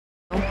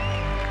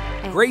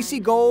Gracie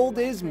Gold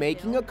is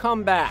making a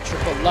comeback.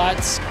 Triple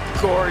Lutz,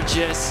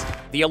 gorgeous.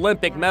 The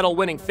Olympic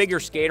medal-winning figure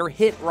skater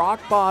hit rock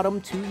bottom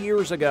 2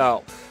 years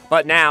ago.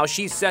 But now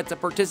she's set to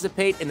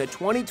participate in the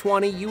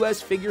 2020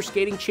 U.S. Figure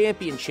Skating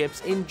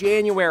Championships in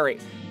January.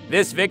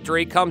 This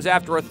victory comes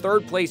after a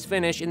third-place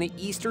finish in the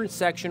Eastern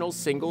Sectional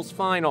Singles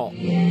Final.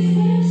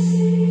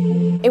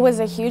 It was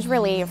a huge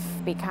relief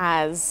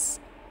because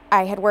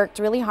I had worked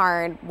really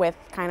hard with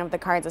kind of the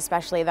cards,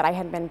 especially that I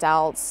had been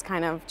dealt,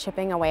 kind of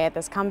chipping away at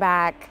this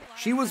comeback.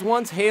 She was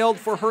once hailed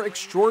for her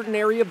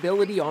extraordinary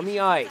ability on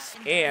the ice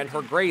and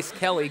her Grace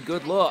Kelly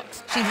good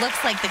looks. She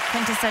looks like the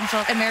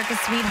quintessential America's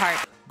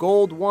sweetheart.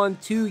 Gold won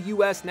 2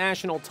 U.S.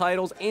 national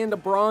titles and a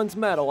bronze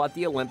medal at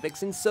the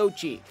Olympics in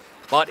Sochi.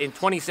 But in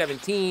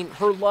 2017,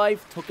 her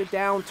life took a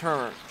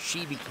downturn.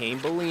 She became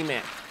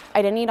bulimic.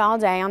 I didn't eat all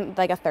day on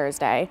like a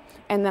Thursday,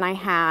 and then I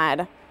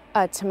had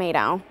a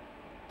tomato.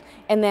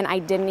 And then I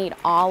didn't eat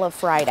all of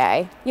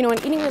Friday. You know, an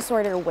eating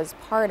disorder was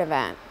part of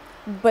it,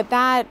 but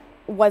that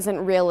wasn't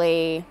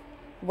really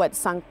what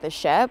sunk the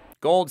ship.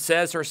 Gold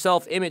says her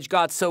self-image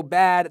got so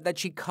bad that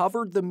she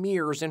covered the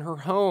mirrors in her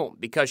home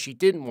because she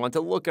didn't want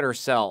to look at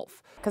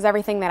herself. Because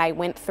everything that I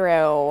went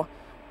through,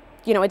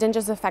 you know, it didn't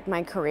just affect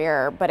my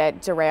career, but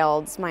it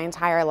derailed my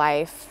entire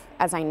life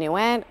as I knew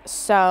it.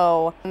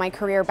 So my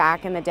career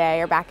back in the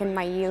day, or back in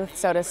my youth,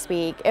 so to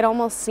speak, it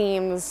almost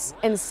seems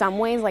in some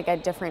ways like a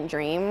different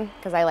dream,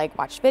 because I like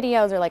watch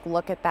videos or like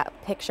look at that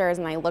pictures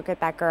and I look at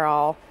that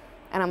girl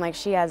and I'm like,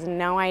 she has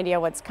no idea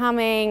what's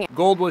coming.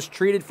 Gold was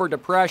treated for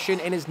depression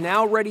and is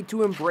now ready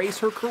to embrace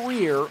her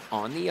career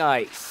on the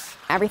ice.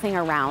 Everything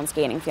around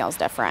skating feels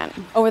different.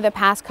 Over the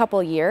past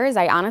couple years,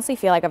 I honestly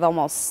feel like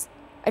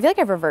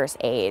I've reversed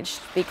age,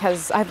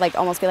 because I've like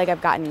almost feel like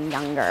I've gotten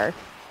younger.